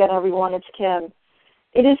morning again, everyone. It's Kim.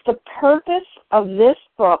 It is the purpose of this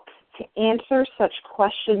book to answer such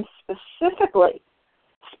questions specifically,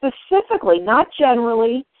 not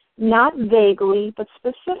generally, not vaguely, but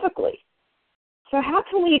specifically. So how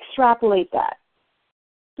can we extrapolate that?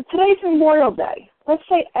 So today's Memorial Day. Let's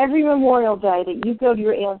say every Memorial Day that you go to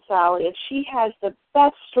your Aunt Sally and she has the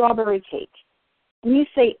best strawberry cake. And you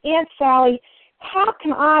say, Aunt Sally, how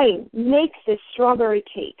can I make this strawberry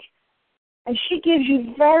cake? And she gives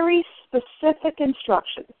you very specific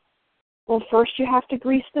instructions. Well, first you have to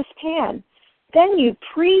grease this pan. Then you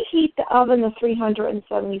preheat the oven to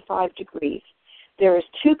 375 degrees. There is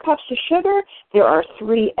 2 cups of sugar. There are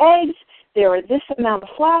 3 eggs. There are this amount of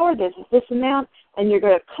flour. There's this amount. And you're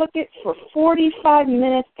going to cook it for 45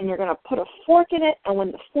 minutes, and you're going to put a fork in it. And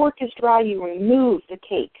when the fork is dry, you remove the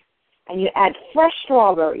cake. And you add fresh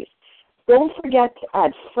strawberries. Don't forget to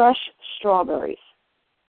add fresh strawberries.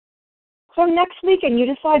 So next weekend, you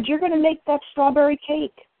decide you're going to make that strawberry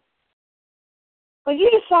cake. But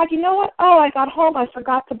you decide, you know what? Oh, I got home. I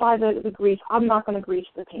forgot to buy the grease. I'm not going to grease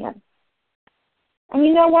the pan. And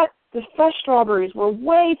you know what? The fresh strawberries were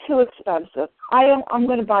way too expensive. I'm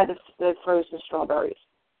going to buy the frozen strawberries.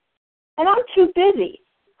 And I'm too busy.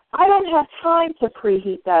 I don't have time to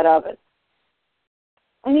preheat that oven.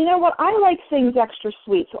 And you know what? I like things extra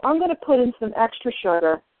sweet, so I'm going to put in some extra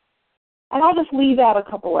sugar, and I'll just leave out a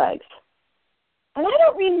couple eggs. And I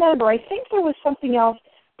don't remember. I think there was something else,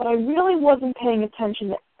 but I really wasn't paying attention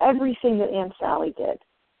to everything that Aunt Sally did.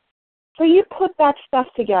 So you put that stuff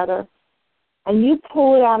together, and you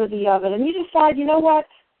pull it out of the oven, and you decide, you know what?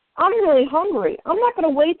 I'm really hungry. I'm not going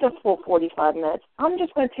to wait the full 45 minutes. I'm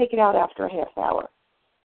just going to take it out after a half hour.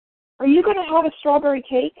 Are you going to have a strawberry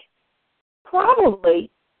cake?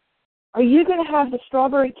 Probably. Are you going to have the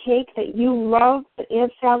strawberry cake that you love that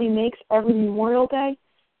Aunt Sally makes every Memorial Day?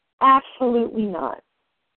 Absolutely not.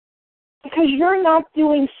 Because you're not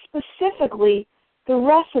doing specifically the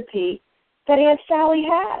recipe that Aunt Sally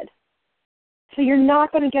had. So you're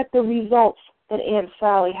not going to get the results that Aunt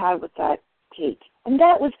Sally had with that cake. And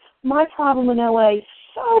that was my problem in LA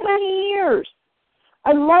so many years.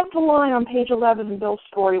 I love the line on page 11 in Bill's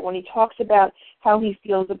story when he talks about how he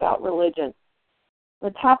feels about religion.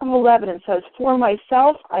 At the top of 11 it says, for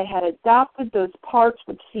myself, I had adopted those parts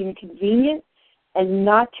which seemed convenient and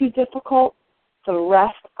not too difficult. The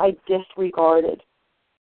rest I disregarded.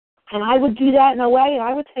 And I would do that in a way, and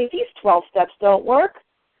I would say, these 12 steps don't work.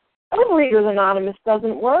 Overeaters Anonymous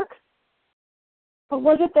doesn't work. But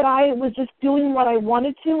was it that I was just doing what I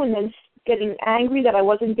wanted to and then getting angry that I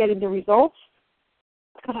wasn't getting the results?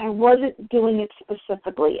 Because I wasn't doing it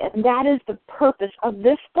specifically. And that is the purpose of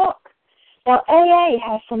this book. Now, AA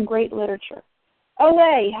has some great literature.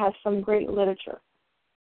 OA has some great literature.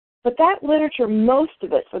 But that literature, most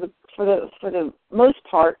of it, for the most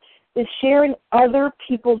part, is sharing other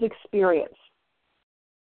people's experience.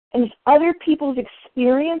 And is other people's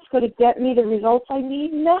experience going to get me the results I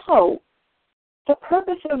need? No. The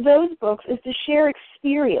purpose of those books is to share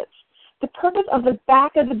experience. The purpose of the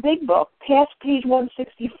back of the big book, past page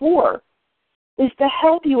 164, is to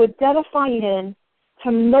help you identify in,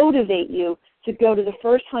 to motivate you to go to the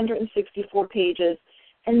first 164 pages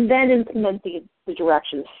and then implement the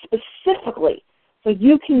directions specifically so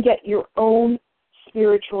you can get your own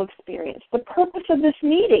spiritual experience. The purpose of this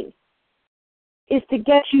meeting is to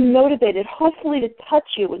get you motivated, hopefully to touch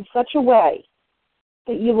you in such a way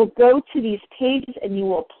that you will go to these pages and you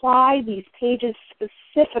will apply these pages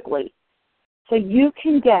specifically so you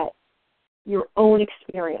can get your own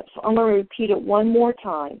experience. So I'm going to repeat it one more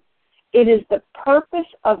time. It is the purpose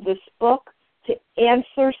of this book to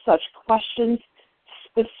answer such questions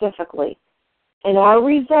specifically. And our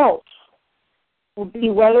results will be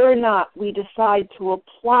whether or not we decide to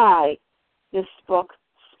apply this book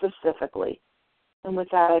specifically. And with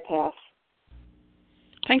that, I pass.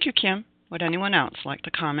 Thank you, Kim. Would anyone else like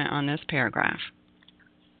to comment on this paragraph?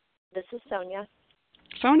 This is Sonia.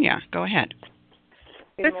 Sonia, go ahead.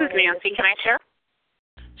 This is Nancy. Can I share?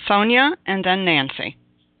 Sonia and then Nancy.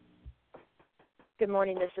 Good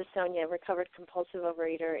morning. This is Sonia, recovered compulsive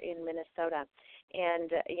overeater in Minnesota.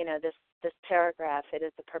 And, this paragraph, it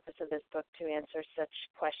is the purpose of this book to answer such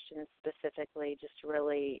questions specifically, just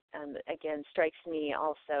really, again, strikes me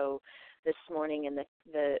also this morning in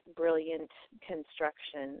the brilliant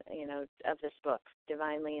construction, of this book,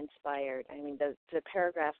 divinely inspired. I mean, the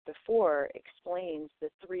paragraph before explains the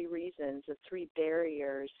three reasons, the three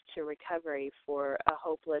barriers to recovery for a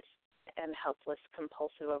hopeless and helpless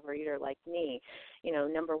compulsive overeater like me.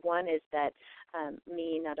 Number one is that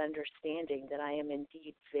me not understanding that I am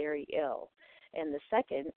indeed very ill. And the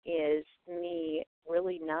second is me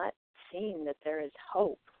really not seeing that there is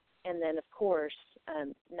hope. And then, of course,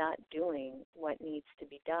 not doing what needs to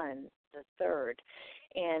be done, the third.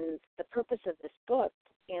 And the purpose of this book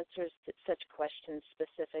answers such questions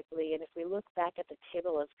specifically. And if we look back at the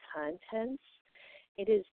table of contents, it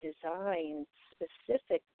is designed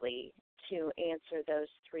specifically to answer those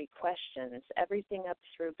three questions. Everything up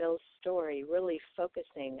through Bill's story really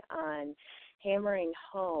focusing on hammering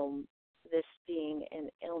home this being an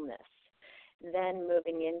illness. Then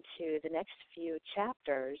moving into the next few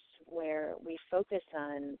chapters where we focus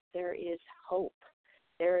on there is hope.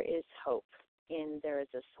 There is hope. And there is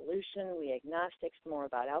a solution. We agnostics more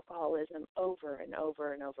about alcoholism over and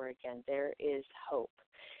over and over again. There is hope.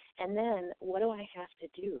 And then what do I have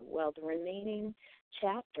to do? Well, the remaining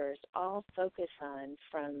chapters all focus on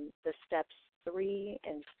from the steps 3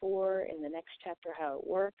 and 4 in the next chapter, how it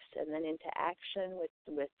works, and then into action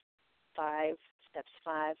with 5, steps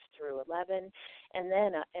 5 through 11, and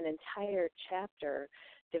then an entire chapter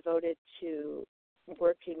devoted to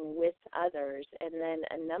working with others, and then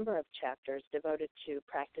a number of chapters devoted to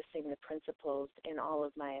practicing the principles in all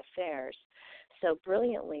of my affairs. So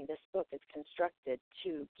brilliantly, this book is constructed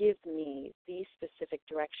to give me these specific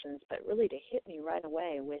directions, but really to hit me right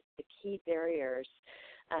away with the key barriers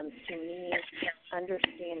to me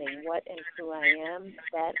understanding what and who I am,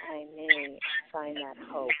 that I may find that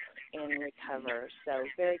hope and recover. So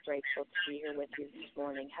very grateful to be here with you this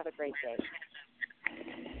morning. Have a great day.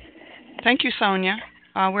 Thank you, Sonia.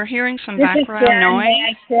 We're hearing some background noise.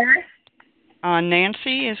 May I share?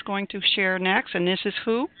 Nancy is going to share next, and this is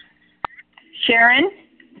who? Sharon.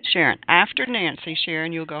 Sharon. After Nancy,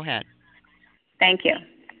 Sharon, you'll go ahead. Thank you.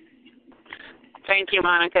 Thank you,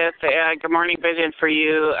 Monica. Good morning, Vision, for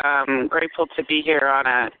you. Grateful to be here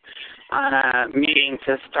on a meeting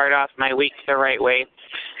to start off my week the right way.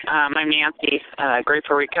 I'm Nancy,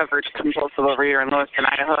 grateful recovered compulsive overeater in Lewiston,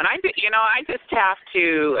 Idaho, and I just have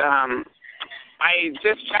to. I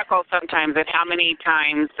just chuckle sometimes at how many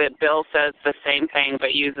times that Bill says the same thing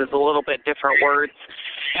but uses a little bit different words.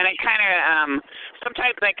 And it kind of,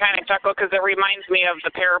 sometimes I kind of chuckle because it reminds me of the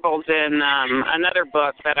parables in another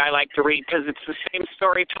book that I like to read because it's the same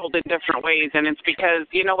story told in different ways. And it's because,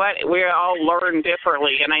 you know what, we all learn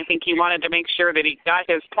differently. And I think he wanted to make sure that he got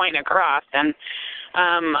his point across. And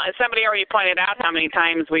somebody already pointed out how many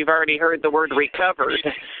times we've already heard the word recovered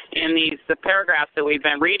in the paragraphs that we've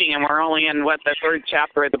been reading, and we're only in, the third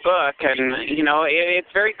chapter of the book. And, it's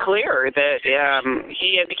very clear that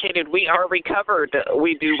he indicated we are recovered.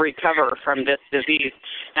 We do recover from this disease.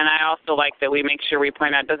 And I also like that we make sure we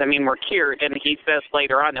point out doesn't mean we're cured, and he says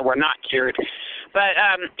later on that we're not cured. But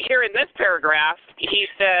here in this paragraph, he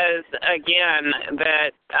says, again,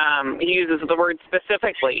 that he uses the word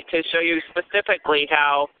specifically to show you specifically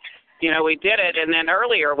how we did it, and then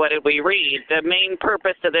earlier, what did we read? The main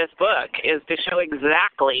purpose of this book is to show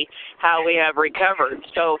exactly how we have recovered.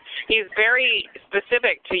 So he's very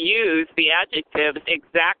specific to use the adjectives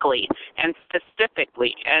exactly and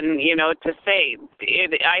specifically, and, to say,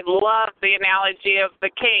 I love the analogy of the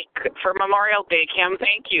cake for Memorial Day, Kim.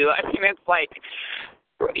 Thank you. I mean, it's like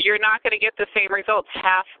you're not going to get the same results.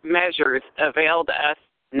 Half measures availed us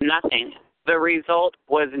nothing. The result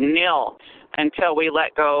was nil until we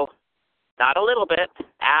let go. Not a little bit,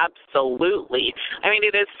 absolutely. I mean,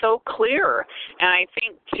 it is so clear. And I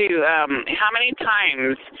think, too, how many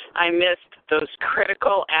times I missed those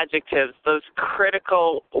critical adjectives, those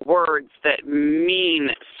critical words that mean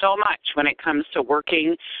so much when it comes to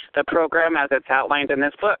working the program as it's outlined in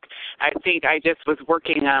this book. I think I just was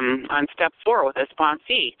working on step 4 with a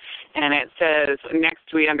sponsee, and it says,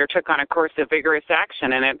 next we undertook on a course of vigorous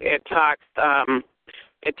action, and it talks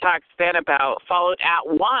then about followed at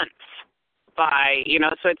once by,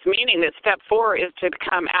 so it's meaning that step 4 is to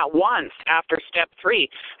come at once after step 3.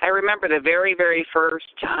 I remember the very, very first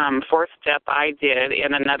 4th step I did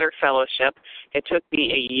in another fellowship. It took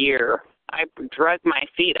me a year. I drug my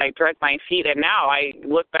feet, and now I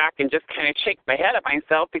look back and just kind of shake my head at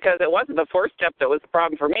myself because it wasn't the 4th step that was the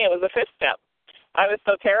problem for me. It was the 5th step. I was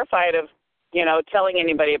so terrified of telling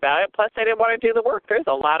anybody about it. Plus, I didn't want to do the work. There's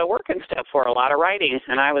a lot of work in step 4, a lot of writing,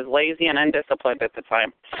 and I was lazy and undisciplined at the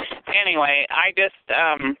time. Anyway, I just,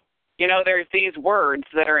 there's these words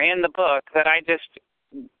that are in the book that I just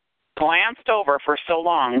glanced over for so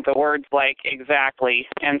long. The words like exactly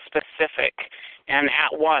and specific and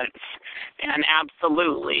at once and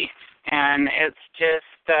absolutely. And it's just,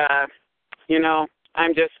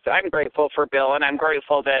 I'm grateful for Bill, and I'm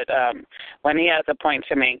grateful that when he has a point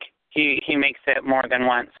to make, he makes it more than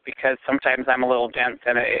once, because sometimes I'm a little dense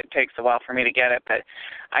and it takes a while for me to get it. But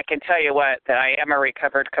I can tell you what, that I am a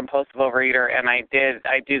recovered compulsive overeater, and I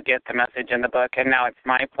do get the message in the book, and now it's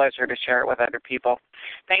my pleasure to share it with other people.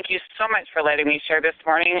 Thank you so much for letting me share this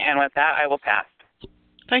morning, and with that, I will pass.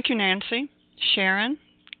 Thank you, Nancy. Sharon,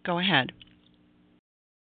 go ahead.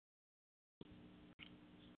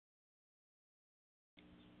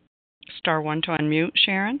 Star 1 to unmute,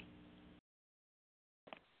 Sharon.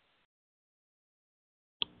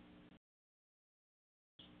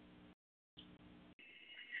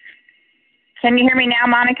 Can you hear me now,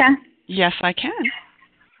 Monica? Yes, I can.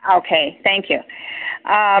 Okay, thank you.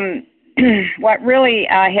 What really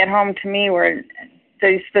hit home to me were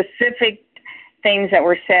the specific things that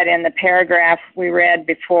were said in the paragraph we read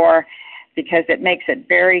before, because it makes it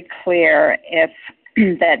very clear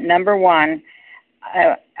that number 1,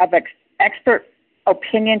 of expert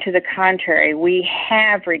opinion to the contrary, we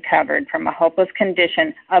have recovered from a hopeless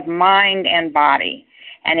condition of mind and body.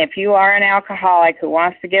 And if you are an alcoholic who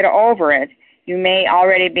wants to get over it, you may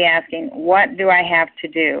already be asking, what do I have to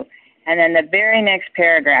do? And then the very next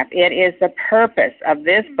paragraph, it is the purpose of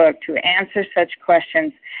this book to answer such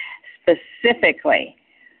questions specifically.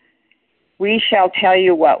 We shall tell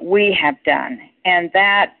you what we have done. And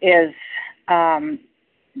that is,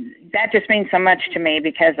 that just means so much to me,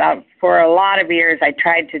 because for a lot of years I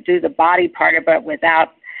tried to do the body part of it without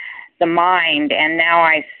the mind, and now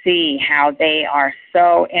I see how they are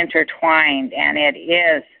so intertwined, and it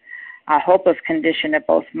is a hopeless condition of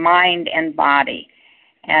both mind and body.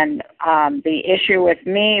 And the issue with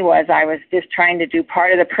me was I was just trying to do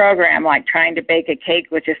part of the program, like trying to bake a cake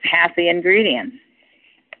with just half the ingredients.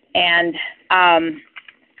 And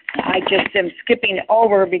I just am skipping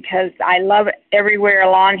over, because I love everywhere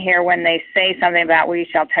along here when they say something about we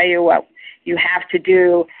shall tell you what you have to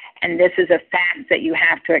do, and this is a fact that you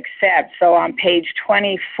have to accept. So on page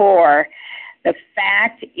 24, the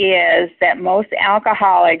fact is that most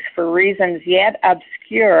alcoholics, for reasons yet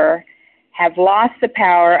obscure, have lost the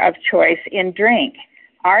power of choice in drink.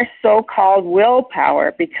 Our so-called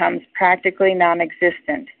willpower becomes practically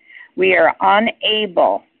non-existent. We are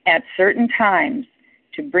unable at certain times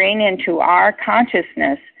to bring into our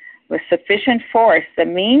consciousness with sufficient force the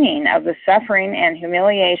meaning of the suffering and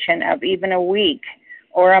humiliation of even a week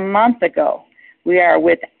or a month ago. We are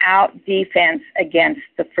without defense against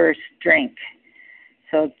the first drink.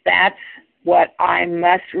 So that's what I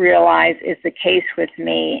must realize is the case with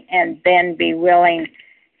me, and then be willing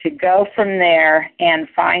to go from there and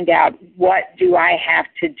find out, what do I have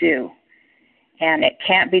to do? And it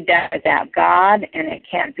can't be done without God, and it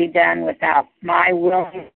can't be done without my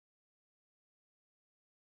willingness.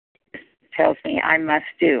 It tells me I must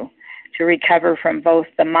do to recover from both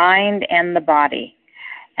the mind and the body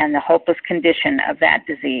and the hopeless condition of that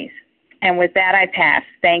disease. And with that, I pass.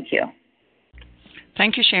 Thank you.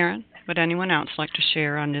 Thank you, Sharon. Would anyone else like to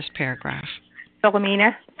share on this paragraph?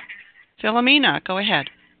 Philomena? Philomena, go ahead.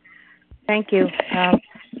 Thank you.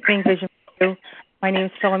 Green Vision for you. My name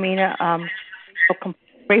is Philomena. A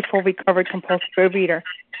grateful, recovered compulsive overeater.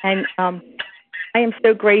 And I am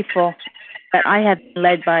so grateful that I have been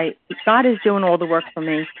led by, God is doing all the work for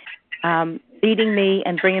me, leading me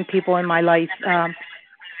and bringing people in my life.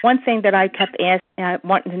 One thing that I kept asking,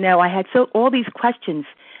 wanting to know, I had all these questions,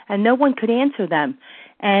 and no one could answer them.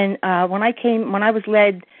 And when I was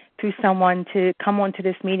led through someone to come onto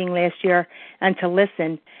this meeting last year and to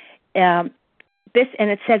listen, and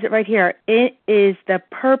it says it right here, it is the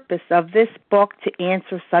purpose of this book to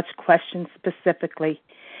answer such questions specifically.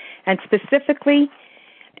 And specifically,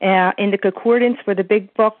 in the concordance for the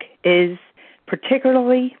big book is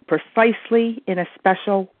particularly, precisely, in a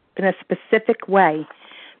specific way.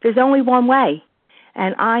 There's only one way,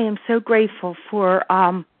 and I am so grateful for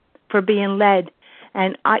being led.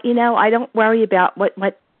 And I don't worry about what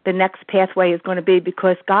the next pathway is going to be,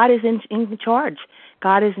 because God is in charge.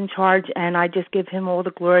 God is in charge, and I just give Him all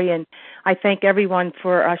the glory. And I thank everyone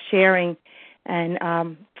for sharing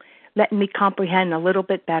and letting me comprehend a little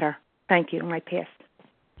bit better. Thank you. I pass.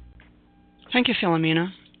 Thank you,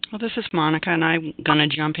 Philomena. Well, this is Monica, and I'm going to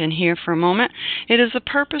jump in here for a moment. It is the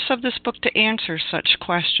purpose of this book to answer such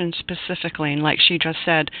questions specifically, and like she just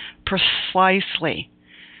said, precisely.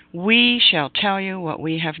 We shall tell you what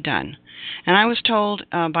we have done. And I was told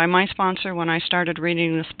by my sponsor when I started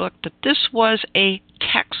reading this book that this was a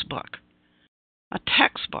textbook. A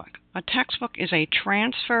textbook. A textbook is a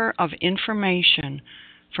transfer of information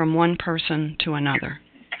from one person to another.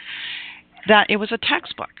 That it was a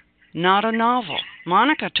textbook, not a novel.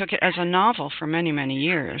 Monica took it as a novel for many, many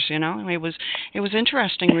years. It was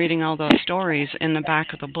interesting reading all those stories in the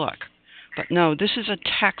back of the book. But no, this is a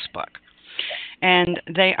textbook. And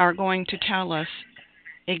they are going to tell us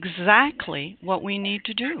exactly what we need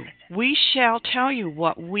to do. We shall tell you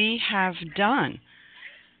what we have done.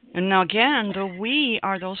 And now again, the we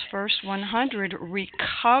are those first 100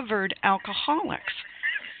 recovered alcoholics.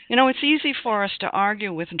 It's easy for us to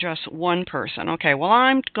argue with just one person. Okay, well,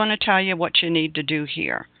 I'm going to tell you what you need to do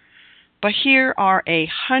here. But here are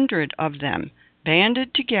 100 of them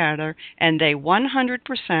banded together, and they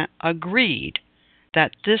 100% agreed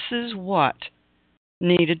that this is what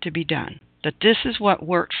needed to be done, that this is what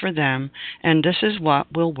worked for them, and this is what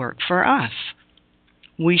will work for us.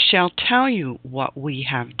 We shall tell you what we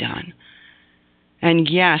have done. And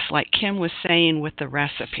yes, like Kim was saying with the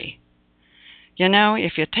recipe,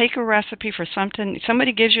 if you take a recipe for something,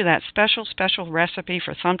 somebody gives you that special recipe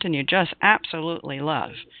for something you just absolutely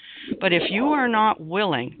love. But if you are not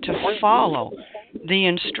willing to follow the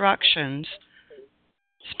instructions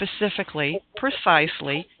specifically,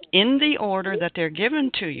 precisely, in the order that they're given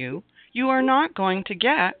to you, you are not going to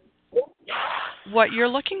get what you're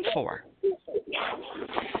looking for.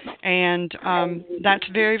 And that's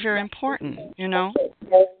very, very important,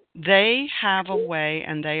 They have a way,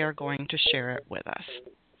 and they are going to share it with us.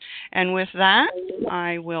 And with that,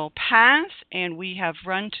 I will pass, and we have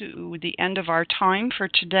run to the end of our time for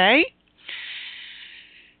today.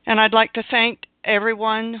 And I'd like to thank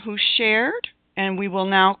everyone who shared, and we will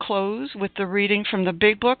now close with the reading from the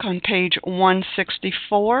Big Book on page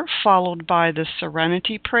 164, followed by the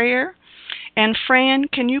Serenity Prayer. And Fran,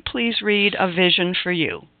 can you please read A Vision for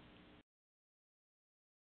You?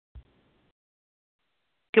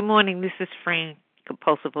 Good morning, this is Fran,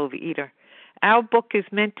 compulsive overeater. Our book is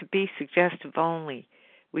meant to be suggestive only.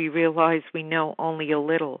 We realize we know only a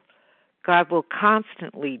little. God will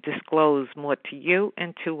constantly disclose more to you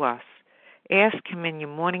and to us. Ask Him in your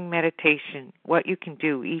morning meditation what you can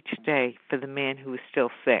do each day for the man who is still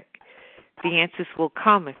sick. The answers will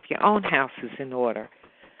come if your own house is in order.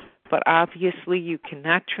 But obviously you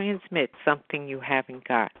cannot transmit something you haven't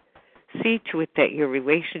got. See to it that your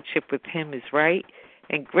relationship with Him is right,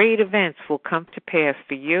 and great events will come to pass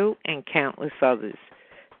for you and countless others.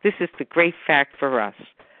 This is the great fact for us.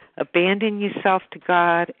 Abandon yourself to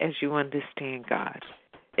God as you understand God.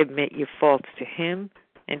 Admit your faults to Him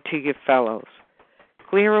and to your fellows.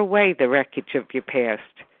 Clear away the wreckage of your past.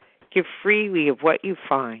 Give freely of what you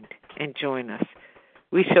find, and join us.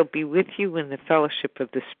 We shall be with you in the fellowship of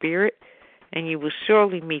the Spirit, and you will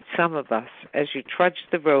surely meet some of us as you trudge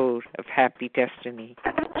the road of happy destiny.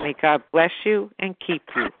 May God bless you and keep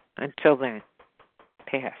you. Until then,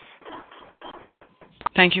 pass.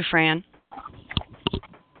 Thank you, Fran.